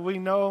world that we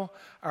know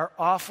are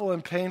awful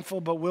and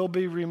painful but will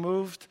be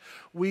removed,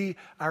 we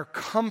are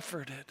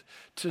comforted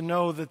to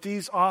know that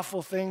these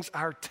awful things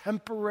are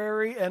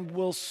temporary and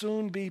will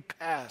soon be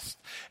past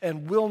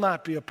and will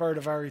not be a part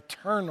of our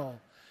eternal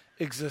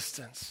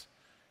existence.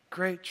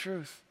 Great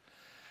truth.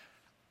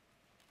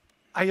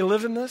 Are you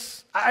living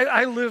this?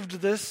 I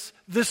lived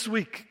this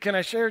week. Can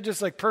I share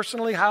just like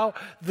personally how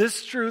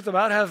this truth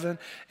about heaven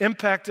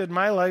impacted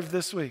my life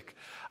this week?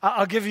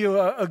 I'll give you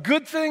a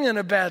good thing and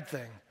a bad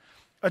thing,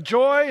 a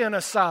joy and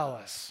a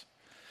solace.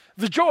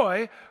 The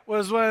joy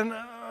was when,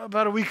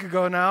 about a week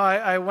ago now,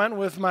 I went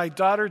with my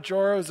daughter,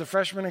 Jorah, who's a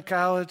freshman in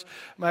college,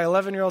 my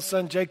 11-year-old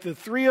son, Jake. The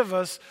three of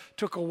us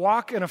took a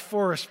walk in a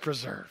forest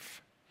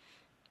preserve.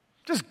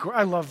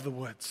 I love the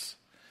woods.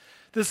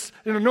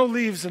 No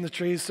leaves in the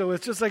trees, so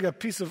it's just like a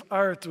piece of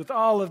art with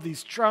all of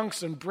these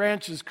trunks and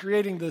branches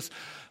creating this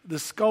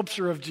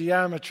sculpture of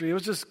geometry. It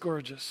was just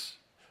gorgeous.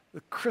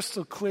 The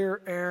crystal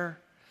clear air.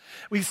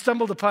 We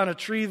stumbled upon a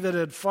tree that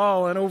had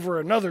fallen over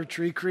another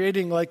tree,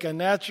 creating like a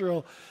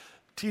natural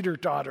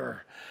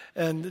teeter-totter.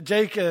 And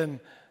Jake and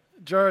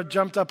Jorah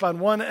jumped up on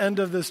one end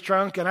of this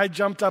trunk, and I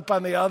jumped up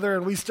on the other,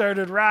 and we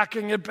started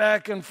rocking it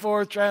back and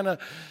forth, trying to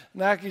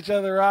knock each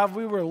other off.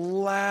 We were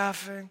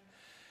laughing.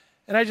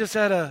 And I just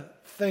had a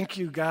thank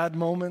you, God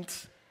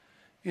moment,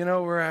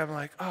 where I'm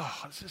like,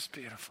 oh, this is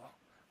beautiful.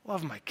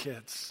 Love my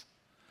kids.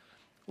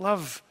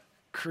 Love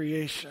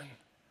creation.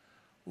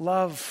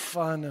 Love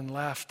fun and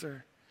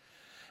laughter.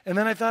 And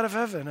then I thought of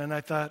heaven, and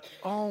I thought,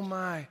 oh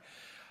my,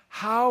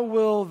 how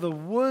will the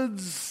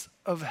woods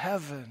of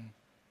heaven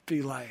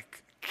be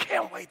like?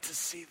 Can't wait to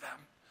see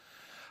them.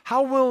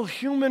 How will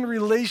human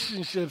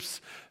relationships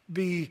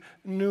be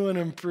new and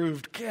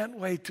improved? Can't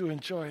wait to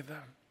enjoy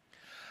them.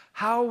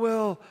 How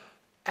will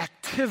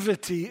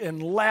activity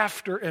and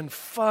laughter and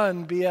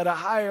fun be at a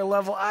higher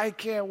level? I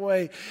can't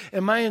wait.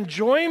 And my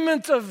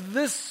enjoyment of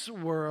this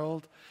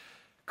world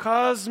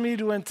caused me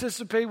to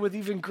anticipate with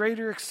even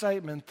greater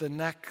excitement the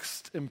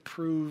next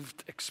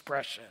improved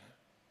expression.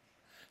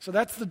 So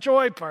that's the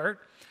joy part.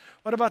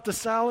 What about the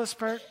solace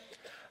part?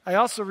 I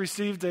also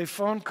received a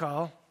phone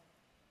call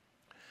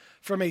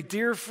from a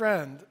dear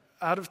friend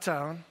out of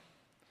town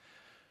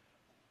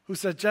who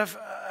said, Jeff,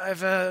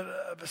 I've had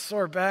a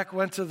sore back,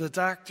 went to the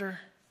doctor,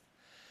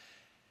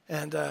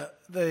 and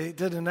they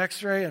did an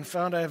x-ray and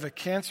found I have a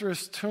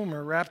cancerous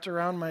tumor wrapped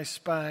around my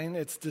spine.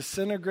 It's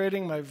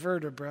disintegrating my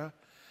vertebra.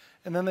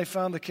 And then they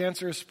found the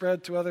cancer has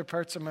spread to other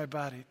parts of my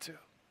body too.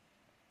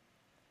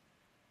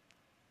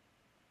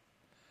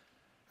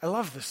 I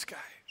love this guy.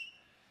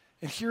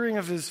 And hearing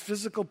of his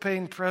physical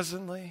pain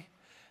presently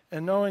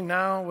and knowing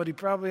now what he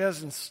probably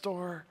has in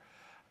store,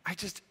 I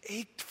just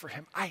ached for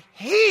him. I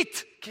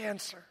hate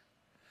cancer.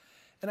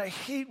 And I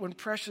hate when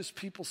precious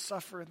people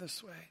suffer in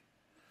this way.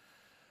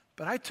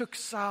 But I took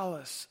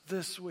solace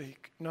this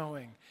week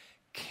knowing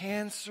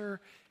cancer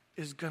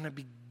is going to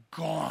be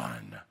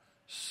gone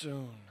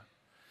soon.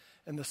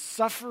 And the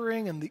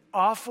suffering and the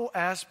awful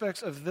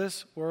aspects of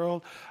this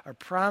world are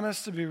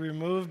promised to be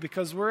removed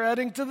because we're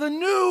heading to the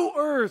new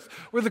earth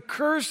where the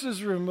curse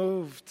is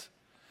removed.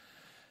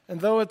 And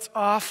though it's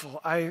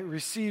awful, I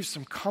receive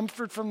some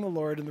comfort from the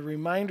Lord in the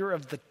reminder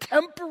of the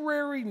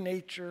temporary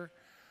nature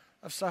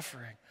of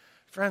suffering.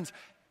 Friends,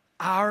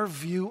 our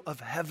view of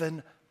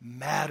heaven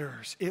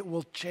matters. It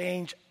will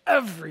change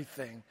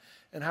everything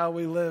in how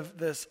we live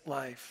this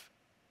life.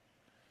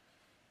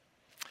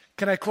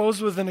 Can I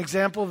close with an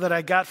example that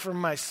I got from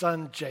my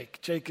son, Jake?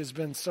 Jake has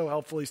been so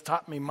helpful. He's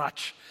taught me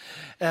much.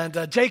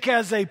 And Jake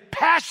has a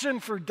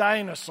passion for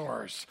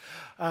dinosaurs.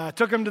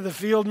 Took him to the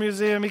Field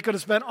Museum. He could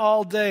have spent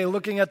all day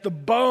looking at the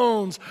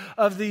bones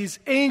of these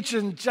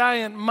ancient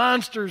giant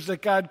monsters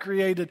that God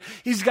created.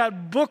 He's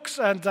got books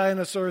on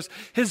dinosaurs.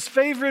 His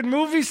favorite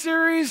movie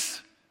series?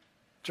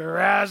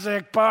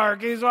 Jurassic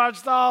Park. He's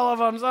watched all of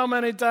them so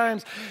many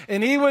times.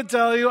 And he would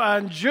tell you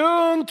on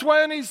June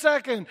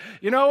 22nd,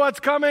 you know what's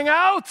coming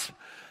out?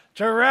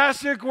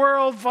 Jurassic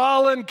World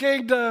Fallen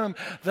Kingdom.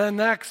 The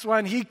next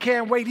one. He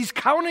can't wait. He's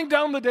counting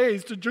down the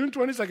days to June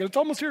 22nd. It's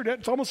almost here,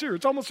 Dad. It's almost here.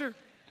 It's almost here.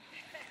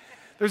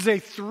 There's a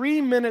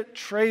 3-minute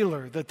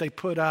trailer that they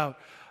put out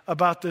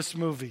about this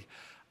movie.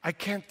 I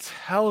can't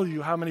tell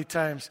you how many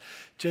times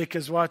Jake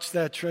has watched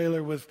that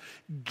trailer with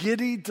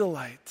giddy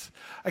delight.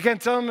 I can't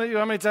tell you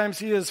how many times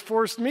he has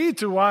forced me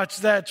to watch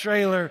that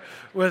trailer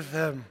with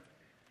him.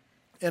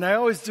 And I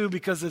always do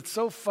because it's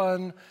so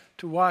fun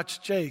to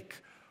watch Jake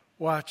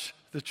watch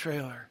the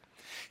trailer.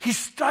 He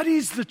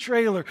studies the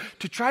trailer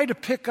to try to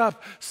pick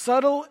up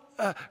subtle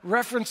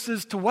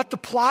references to what the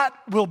plot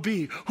will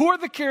be. Who are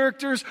the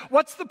characters?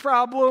 What's the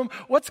problem?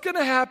 What's going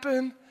to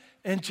happen?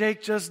 And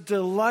Jake just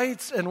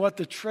delights in what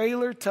the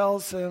trailer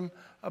tells him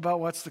about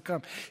what's to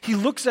come. He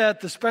looks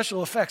at the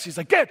special effects. He's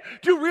like, Dad,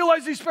 do you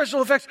realize these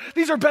special effects?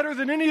 These are better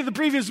than any of the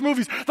previous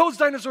movies. Those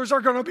dinosaurs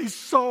are going to be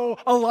so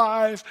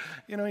alive.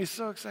 He's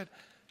so excited.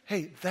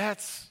 Hey,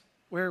 that's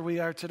where we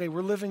are today.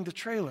 We're living the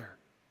trailer.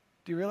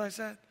 Do you realize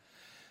that?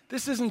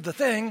 This isn't the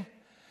thing.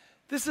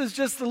 This is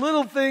just the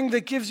little thing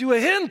that gives you a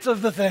hint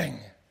of the thing.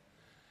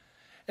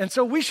 And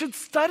so we should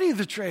study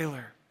the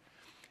trailer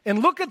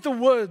and look at the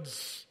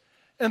woods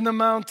and the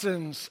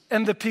mountains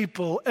and the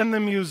people and the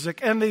music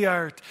and the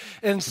art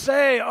and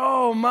say,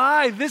 oh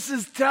my, this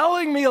is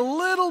telling me a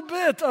little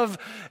bit of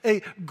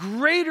a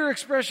greater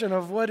expression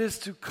of what is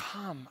to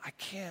come. I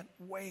can't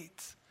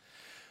wait.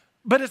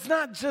 But it's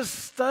not just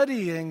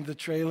studying the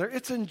trailer,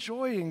 it's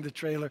enjoying the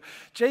trailer.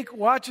 Jake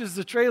watches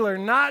the trailer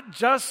not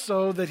just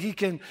so that he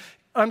can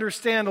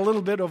understand a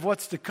little bit of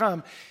what's to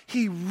come.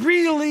 He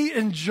really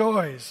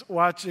enjoys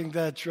watching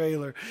that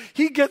trailer.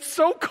 He gets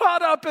so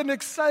caught up and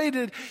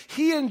excited.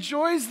 He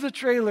enjoys the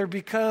trailer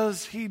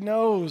because he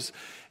knows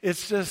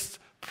it's just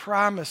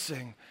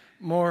promising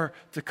more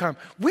to come.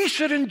 We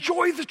should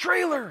enjoy the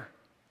trailer.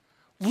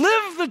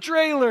 Live the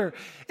trailer.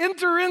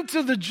 Enter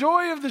into the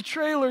joy of the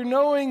trailer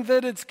knowing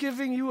that it's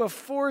giving you a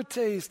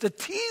foretaste, a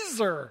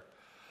teaser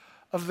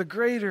of the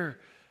greater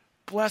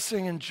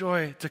blessing and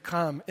joy to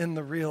come in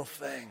the real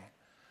thing.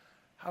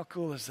 How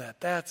cool is that?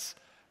 That's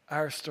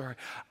our story.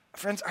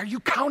 Friends, are you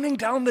counting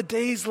down the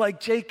days like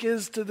Jake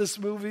is to this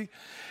movie?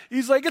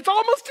 He's like, it's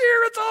almost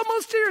here, it's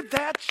almost here.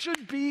 That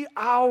should be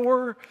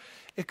our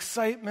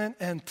excitement,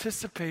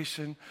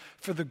 anticipation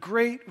for the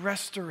great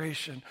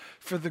restoration,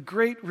 for the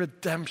great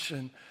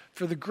redemption,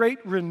 for the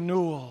great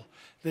renewal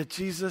that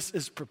Jesus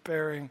is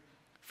preparing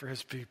for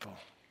his people.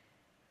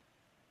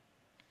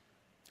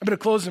 I'm going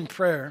to close in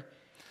prayer,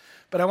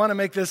 but I want to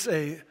make this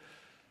a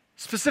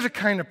specific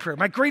kind of prayer.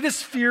 My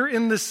greatest fear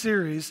in this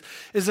series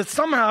is that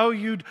somehow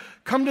you'd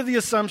come to the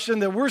assumption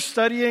that we're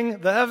studying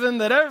the heaven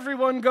that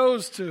everyone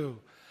goes to.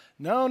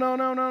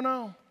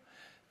 No.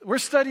 We're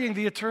studying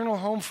the eternal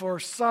home for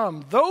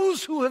some,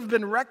 those who have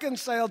been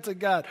reconciled to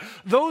God,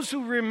 those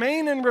who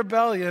remain in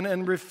rebellion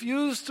and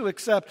refuse to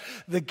accept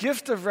the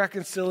gift of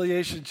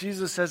reconciliation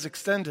Jesus has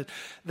extended.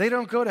 They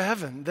don't go to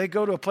heaven. They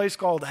go to a place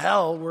called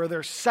hell where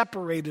they're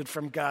separated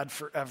from God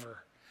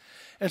forever.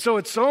 And so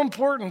it's so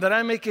important that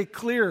I make it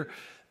clear,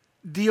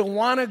 do you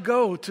want to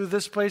go to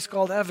this place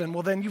called heaven?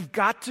 Well, then you've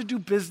got to do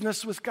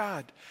business with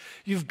God.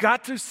 You've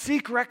got to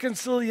seek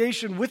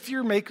reconciliation with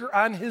your Maker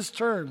on his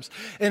terms.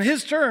 And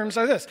his terms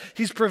are this.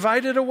 He's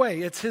provided a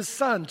way. It's his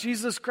Son,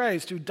 Jesus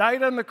Christ, who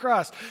died on the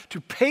cross to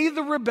pay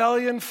the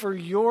rebellion for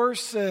your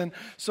sin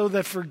so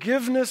that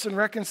forgiveness and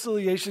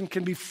reconciliation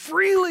can be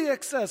freely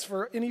accessed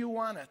for any who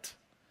want it.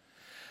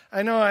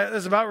 I know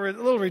it's about a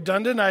little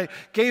redundant. I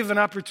gave an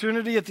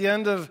opportunity at the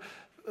end of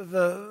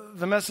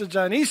the message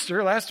on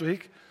Easter last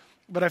week,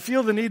 but I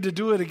feel the need to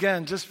do it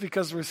again just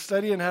because we're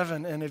studying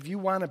heaven, and if you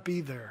want to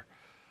be there,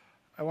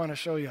 I want to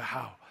show you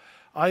how.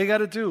 All you got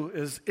to do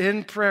is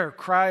in prayer,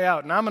 cry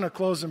out. And I'm going to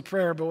close in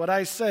prayer, but what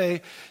I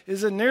say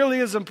isn't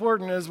nearly as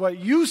important as what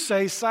you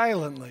say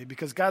silently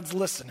because God's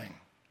listening.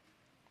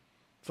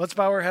 So let's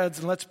bow our heads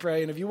and let's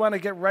pray. And if you want to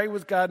get right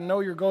with God and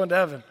know you're going to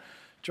heaven,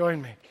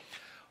 join me.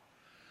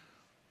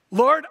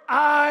 Lord,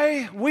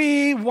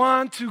 we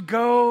want to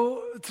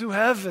go to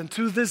heaven,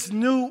 to this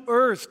new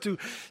earth, to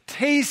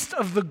taste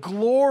of the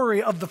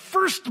glory of the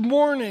first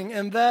morning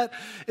and that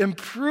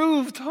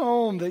improved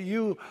home that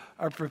you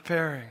are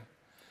preparing.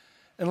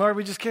 And Lord,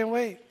 we just can't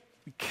wait.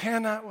 We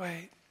cannot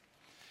wait.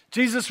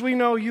 Jesus, we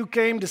know you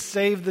came to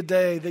save the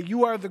day, that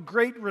you are the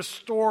great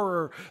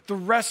restorer, the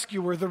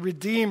rescuer, the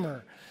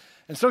redeemer.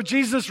 And so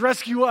Jesus,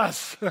 rescue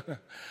us.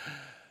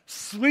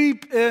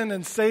 Sweep in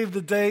and save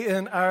the day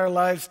in our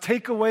lives.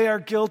 Take away our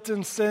guilt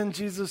and sin,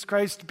 Jesus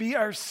Christ. Be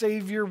our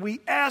Savior. We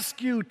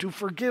ask you to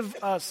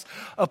forgive us.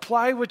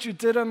 Apply what you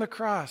did on the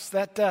cross,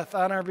 that death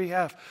on our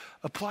behalf.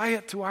 Apply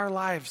it to our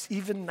lives,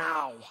 even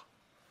now.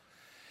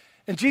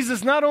 And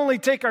Jesus, not only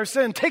take our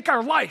sin, take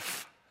our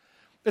life.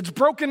 It's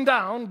broken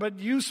down, but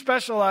you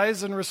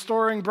specialize in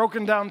restoring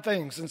broken down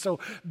things. And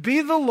so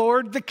be the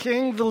Lord, the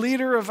King, the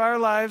leader of our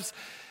lives,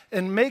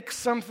 and make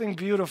something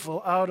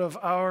beautiful out of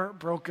our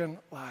broken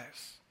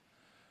lives.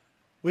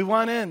 We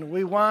want in.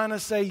 We want to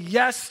say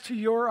yes to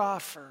your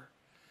offer.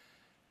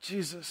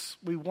 Jesus,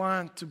 we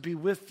want to be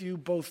with you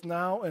both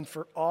now and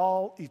for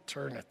all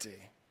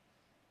eternity.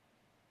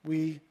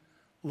 We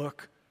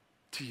look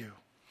to you.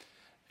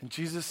 In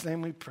Jesus'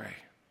 name we pray.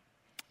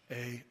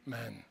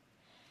 Amen.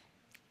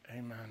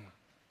 Amen.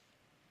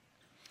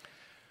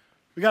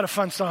 We got a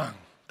fun song,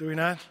 do we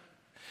not?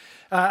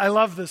 I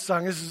love this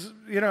song. This is,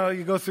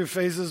 you go through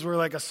phases where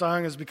like a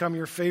song has become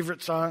your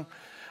favorite song.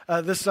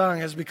 This song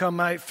has become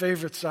my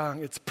favorite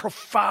song. It's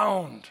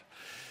profound.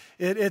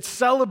 It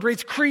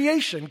celebrates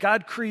creation,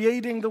 God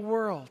creating the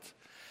world.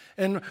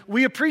 And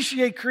we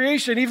appreciate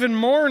creation even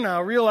more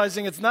now,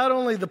 realizing it's not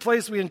only the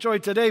place we enjoy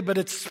today, but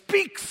it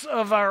speaks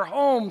of our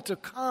home to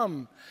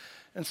come.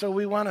 And so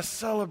we want to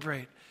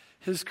celebrate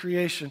his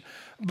creation.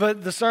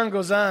 But the song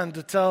goes on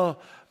to tell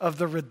of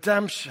the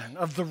redemption,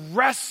 of the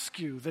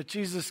rescue that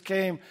Jesus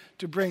came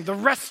to bring, the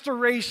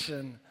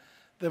restoration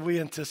that we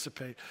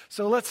anticipate.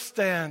 So let's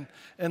stand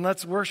and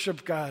let's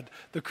worship God,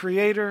 the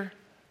Creator,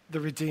 the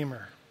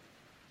Redeemer.